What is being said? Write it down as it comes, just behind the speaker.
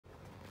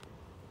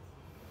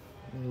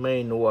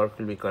main work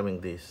will be coming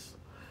this.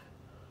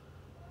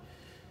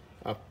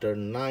 After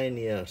 9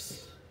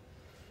 years,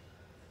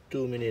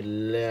 too many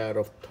layer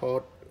of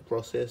thought,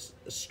 process,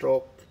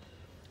 stroke,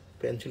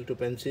 pencil to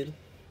pencil,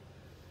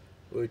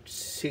 with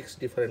 6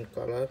 different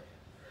color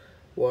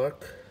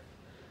work.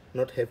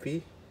 Not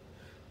happy,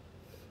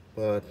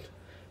 but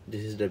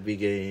this is the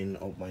beginning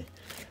of my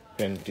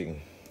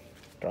painting,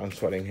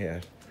 transferring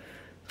here.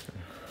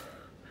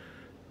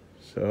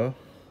 So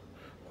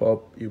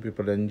hope you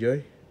people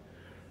enjoy.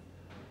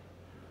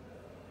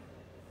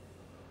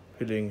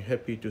 Feeling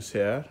happy to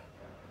share.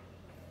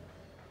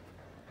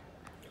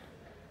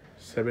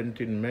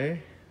 17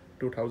 May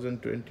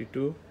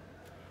 2022,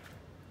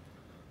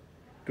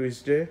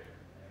 Tuesday.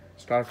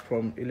 Start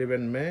from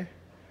 11 May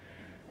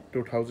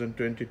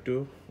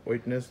 2022,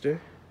 Wednesday,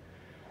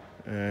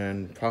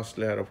 and first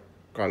layer of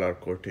color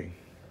coating.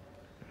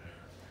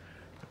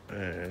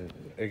 And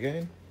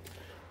again,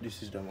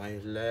 this is my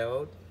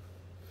layout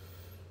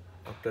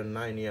after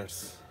 9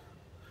 years,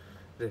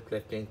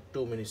 reflecting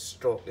too many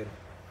stroke and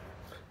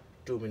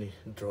too many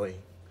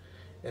drawing.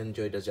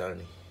 Enjoy the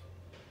journey.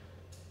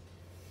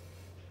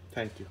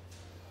 Thank you.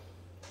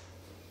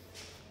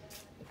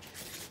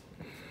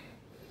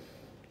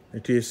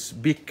 It is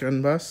big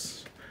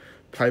canvas,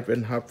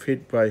 5.5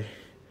 feet by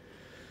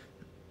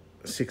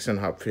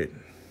 6.5 feet.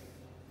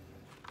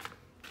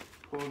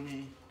 For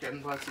me,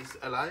 canvas is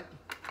alive.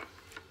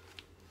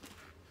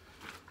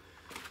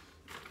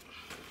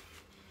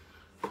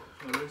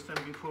 Always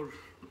time before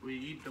we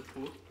eat the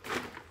food,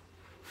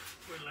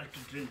 we like to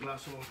drink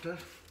glass of water.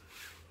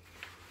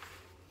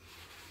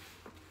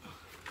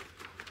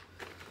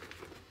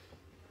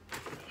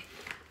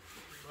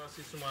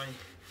 This is my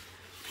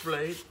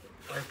plate.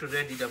 I have to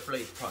ready the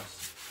plate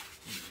first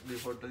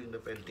before doing the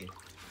painting.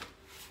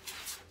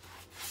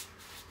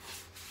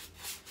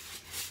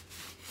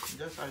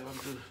 Just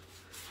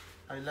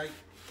I like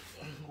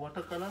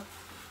watercolor.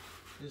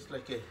 It's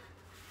like a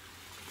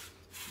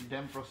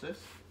damp process.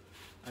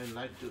 I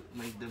like to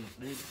make them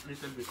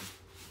little bit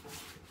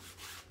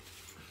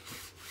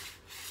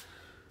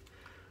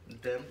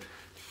damp.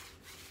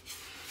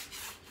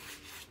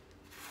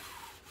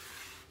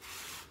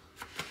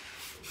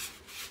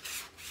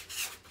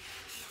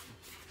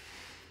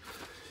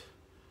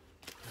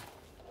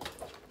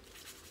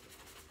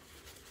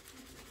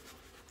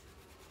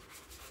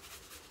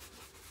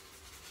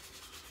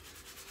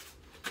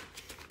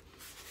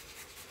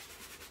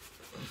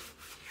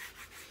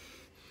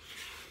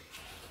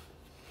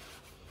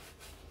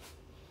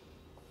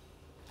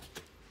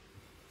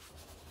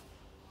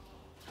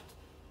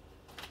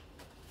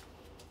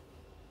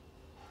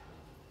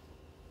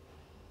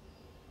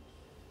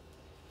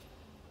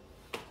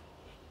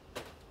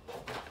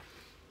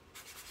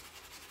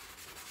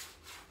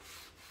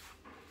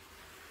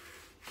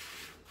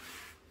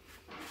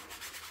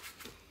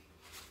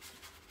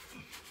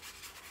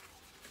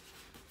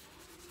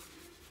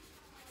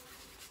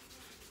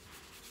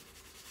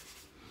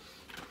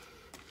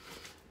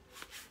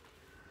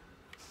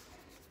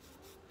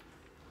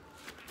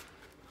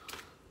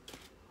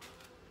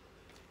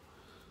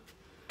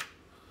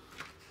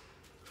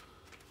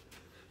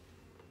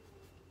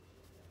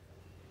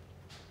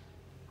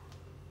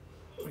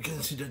 You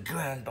can see the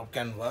grand of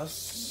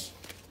canvas.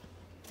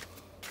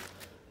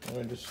 I'm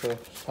going to show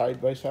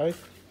side by side.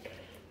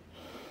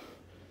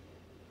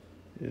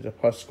 This is the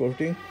first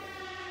coating.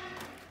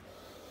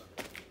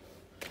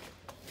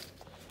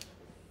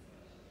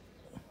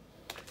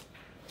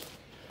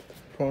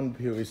 Front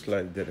view is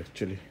like that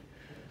actually.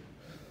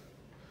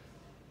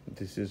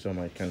 This is on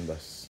my canvas.